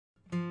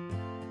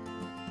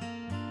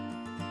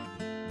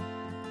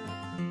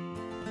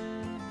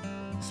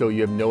So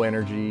you have no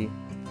energy,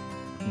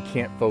 you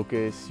can't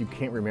focus, you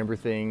can't remember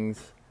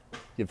things,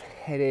 you have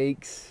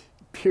headaches,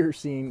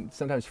 piercing,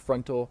 sometimes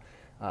frontal,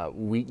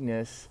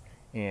 weakness,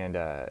 and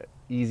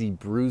easy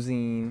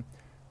bruising,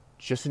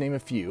 just to name a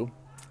few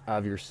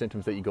of your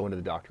symptoms that you go into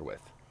the doctor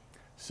with.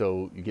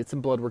 So you get some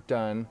blood work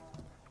done,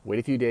 wait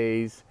a few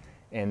days,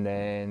 and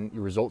then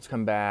your results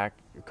come back,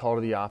 you're called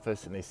to the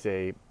office and they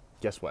say,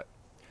 guess what?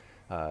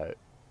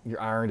 You're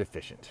iron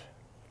deficient.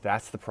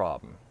 That's the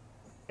problem.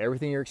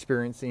 Everything you're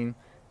experiencing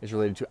is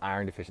related to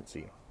iron deficiency.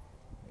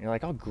 And you're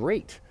like, oh,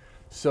 great.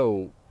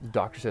 So the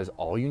doctor says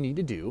all you need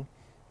to do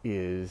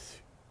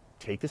is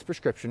take this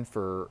prescription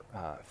for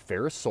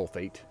ferrous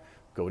sulfate,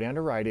 go down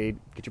to Rite Aid,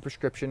 get your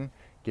prescription,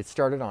 get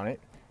started on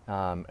it,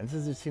 and this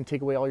is just going to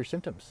take away all your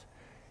symptoms.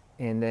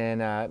 And then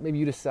maybe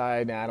you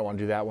decide, nah, I don't want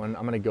to do that one.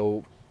 I'm going to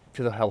go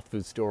to the health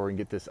food store and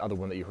get this other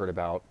one that you heard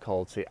about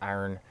called, say,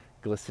 iron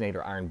glycinate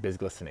or iron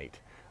bisglycinate.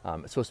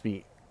 It's supposed to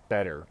be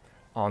better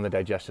on the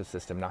digestive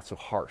system, not so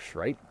harsh,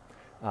 right?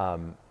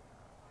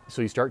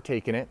 So you start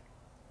taking it,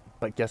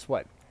 but guess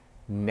what?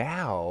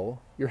 Now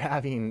you're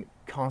having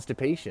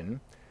constipation,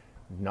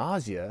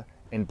 nausea,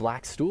 and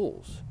black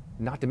stools.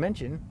 Not to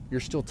mention, you're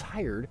still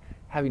tired,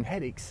 having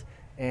headaches,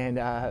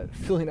 and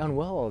feeling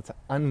unwell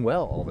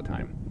all the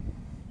time.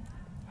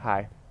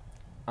 Hi,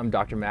 I'm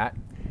Dr. Matt,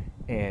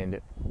 and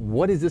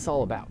what is this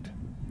all about?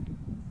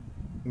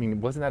 I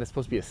mean, wasn't that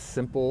supposed to be a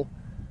simple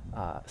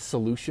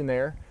solution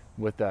there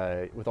with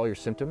all your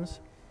symptoms?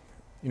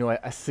 You know,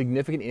 a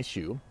significant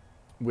issue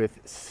with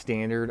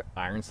standard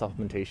iron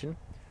supplementation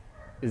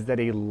is that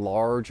a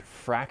large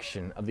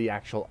fraction of the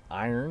actual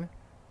iron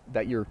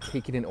that you're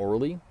taking in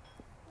orally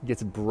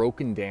gets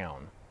broken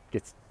down,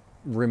 gets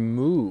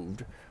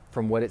removed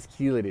from what it's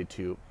chelated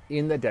to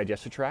in the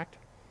digestive tract,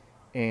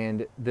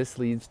 and this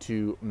leads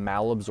to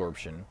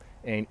malabsorption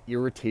and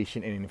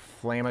irritation and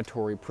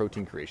inflammatory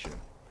protein creation.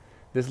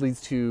 This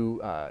leads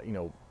to,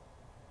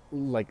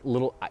 like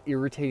little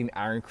irritating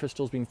iron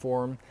crystals being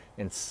formed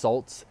and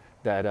salts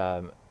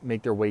that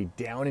make their way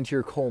down into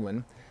your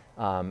colon.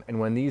 And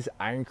when these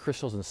iron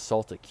crystals and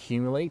salts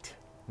accumulate,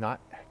 not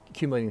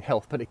accumulating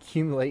health, but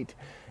accumulate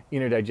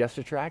in your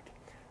digestive tract,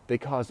 they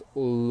cause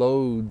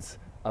loads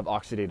of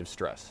oxidative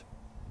stress,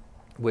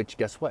 which,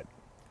 guess what?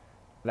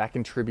 That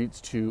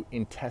contributes to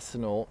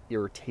intestinal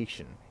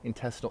irritation,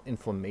 intestinal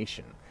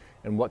inflammation.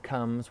 And what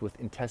comes with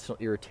intestinal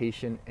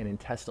irritation and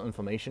intestinal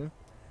inflammation?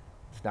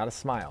 It's not a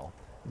smile.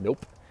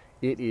 Nope.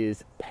 It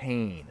is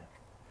pain,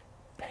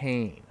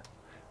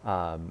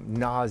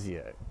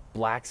 nausea,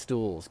 black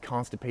stools,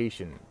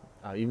 constipation,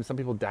 even some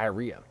people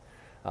diarrhea,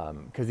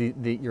 because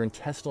your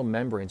intestinal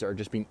membranes are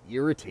just being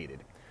irritated.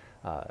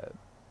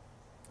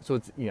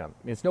 So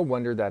it's no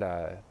wonder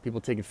that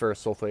people taking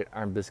ferrous sulfate,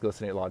 iron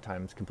bisglycinate a lot of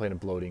times complain of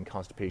bloating,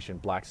 constipation,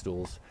 black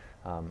stools.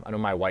 I know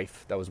my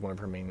wife, that was one of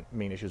her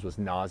main issues, was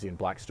nausea and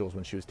black stools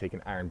when she was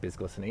taking iron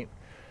bisglycinate.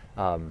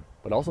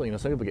 But also,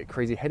 some people get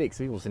crazy headaches.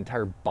 Some people's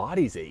entire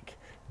bodies ache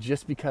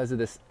just because of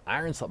this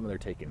iron supplement they're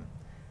taking.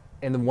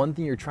 And the one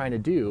thing you're trying to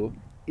do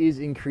is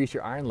increase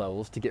your iron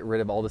levels to get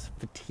rid of all this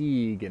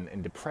fatigue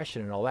and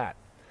depression and all that.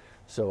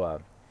 So I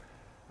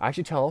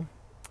actually tell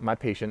my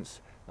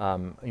patients,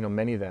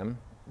 many of them,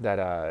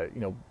 that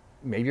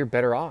maybe you're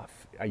better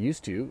off. I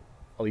used to,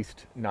 at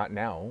least not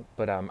now,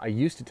 but I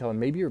used to tell them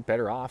maybe you're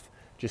better off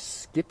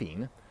just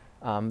skipping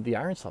the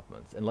iron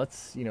supplements, and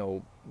let's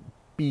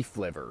beef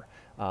liver.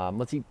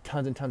 Let's eat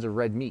tons and tons of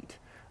red meat.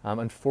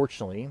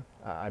 Unfortunately,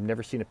 I've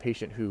never seen a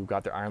patient who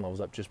got their iron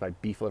levels up just by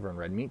beef liver and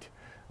red meat.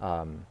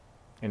 And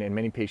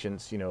many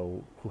patients,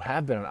 who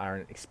have been on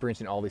iron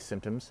experiencing all these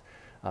symptoms,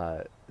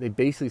 they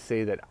basically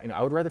say that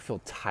I would rather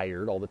feel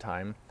tired all the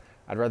time.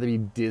 I'd rather be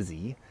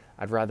dizzy.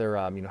 I'd rather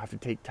have to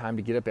take time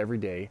to get up every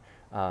day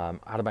out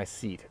of my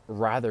seat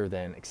rather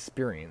than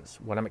experience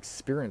what I'm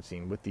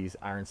experiencing with these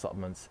iron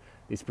supplements,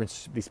 these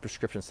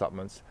prescription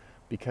supplements,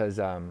 because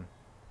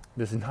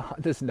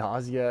this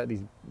nausea,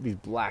 these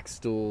black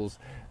stools,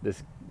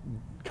 this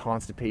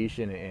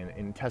constipation and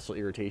intestinal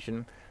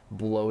irritation,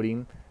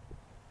 bloating,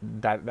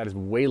 that is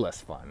way less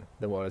fun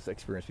than what I was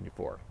experiencing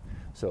before.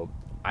 So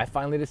I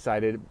finally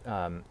decided,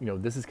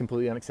 this is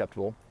completely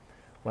unacceptable.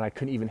 When I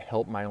couldn't even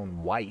help my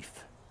own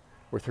wife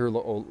with her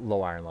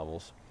low iron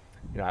levels,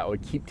 I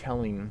would keep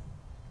telling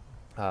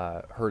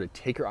her to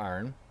take her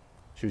iron.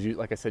 She was,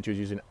 like I said, she was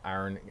using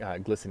iron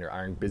glycinate or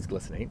iron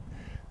bisglycinate.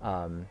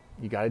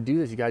 You got to do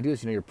this. You got to do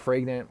this. You're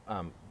pregnant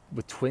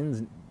with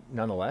twins,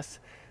 nonetheless.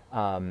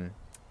 But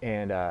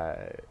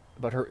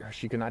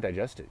she could not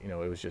digest it. It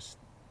was just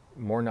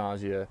more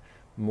nausea,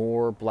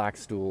 more black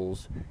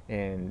stools,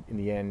 and in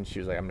the end, she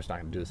was like, "I'm just not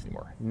going to do this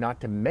anymore."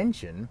 Not to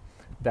mention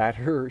that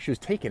she was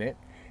taking it,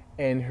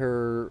 and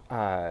her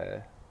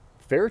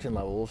ferritin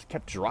levels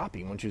kept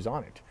dropping when she was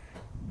on it.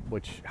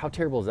 Which, how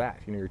terrible is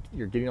that?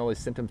 You're getting all these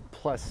symptoms,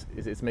 plus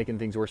it's making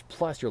things worse.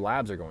 Plus your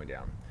labs are going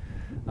down.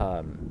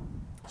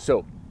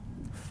 So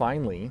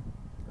finally,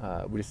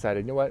 we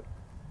decided, you know what?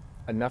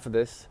 Enough of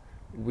this.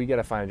 We got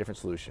to find a different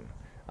solution.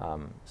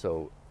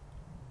 So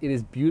it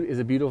is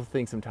a beautiful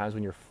thing sometimes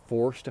when you're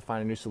forced to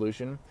find a new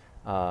solution.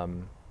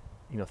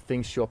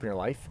 things show up in your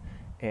life,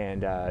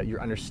 and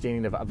your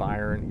understanding of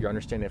iron, your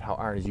understanding of how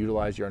iron is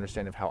utilized, your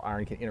understanding of how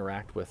iron can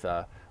interact with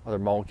other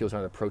molecules and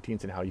other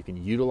proteins, and how you can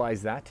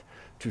utilize that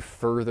to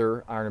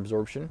further iron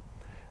absorption.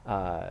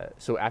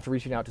 So after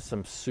reaching out to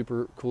some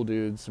super cool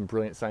dudes, some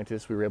brilliant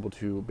scientists, we were able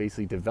to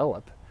basically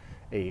develop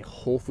a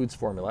whole foods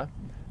formula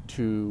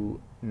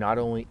to not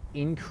only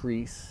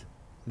increase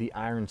the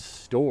iron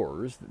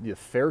stores, the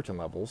ferritin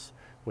levels,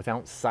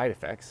 without side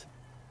effects,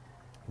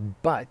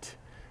 but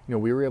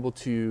we were able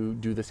to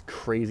do this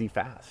crazy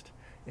fast.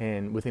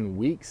 And within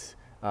weeks,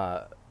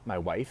 my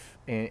wife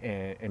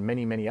and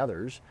many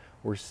others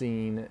were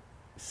seeing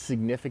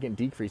significant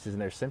decreases in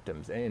their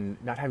symptoms and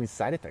not having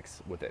side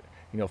effects with it.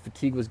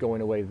 Fatigue was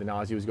going away, the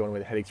nausea was going away,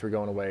 the headaches were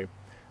going away,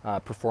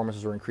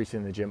 performances were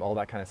increasing in the gym, all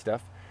that kind of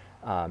stuff.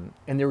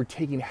 And they were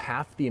taking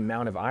half the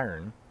amount of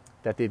iron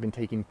that they've been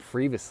taking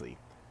previously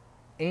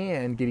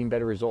and getting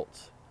better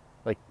results.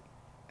 Like,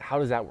 how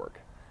does that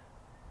work?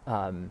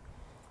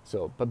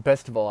 But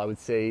best of all, I would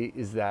say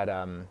is that,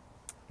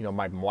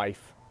 my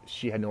wife,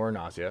 she had no more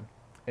nausea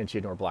and she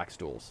had no more black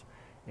stools.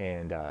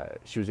 And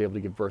she was able to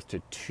give birth to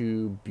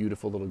 2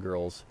 beautiful little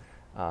girls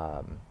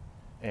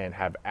and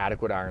have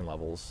adequate iron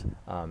levels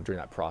during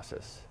that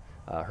process.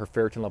 Her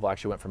ferritin level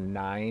actually went from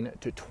 9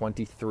 to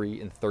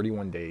 23 in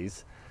 31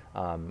 days.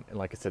 And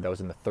like I said, that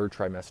was in the 3rd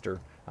trimester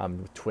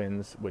with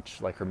twins,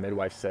 which, like her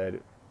midwife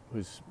said,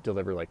 who's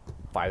delivered like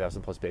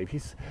 5,000 plus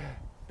babies.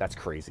 That's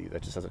crazy.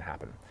 That just doesn't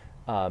happen.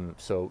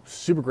 So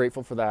super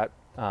grateful for that.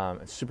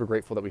 And super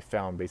grateful that we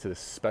found basically this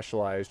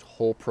specialized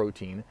whole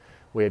protein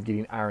way of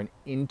getting iron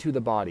into the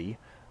body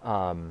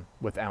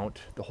without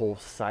the whole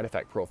side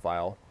effect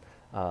profile,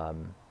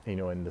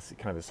 in this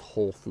kind of this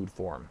whole food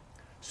form.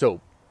 So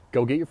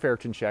go get your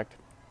ferritin checked,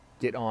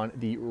 get on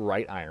the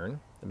right iron.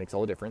 That makes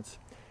all the difference.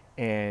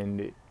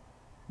 And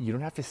you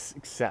don't have to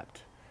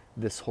accept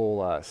this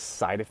whole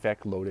side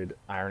effect loaded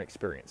iron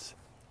experience.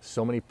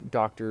 So many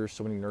doctors,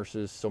 so many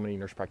nurses, so many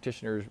nurse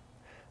practitioners,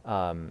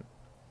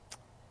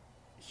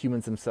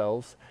 humans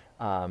themselves,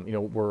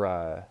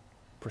 were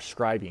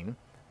prescribing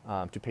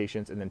to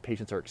patients, and then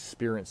patients are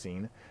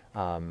experiencing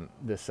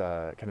this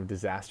kind of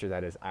disaster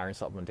that is iron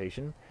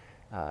supplementation.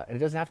 And it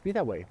doesn't have to be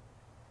that way.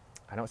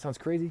 I know it sounds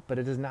crazy, but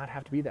it does not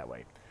have to be that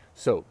way.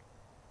 So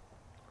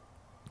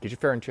get your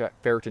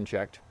ferritin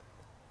checked,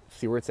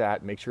 see where it's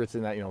at, make sure it's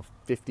in that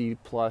 50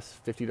 plus,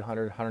 50 to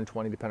 100,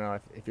 120, depending on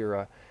if you're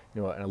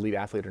an elite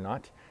athlete or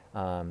not.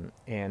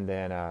 And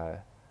then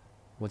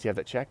once you have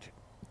that checked,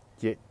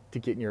 get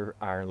getting your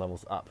iron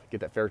levels up, get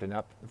that ferritin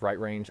up, right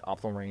range,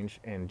 optimal range,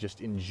 and just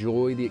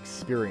enjoy the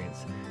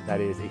experience that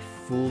is a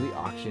fully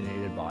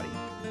oxygenated body.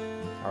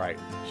 All right,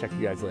 check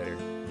you guys later.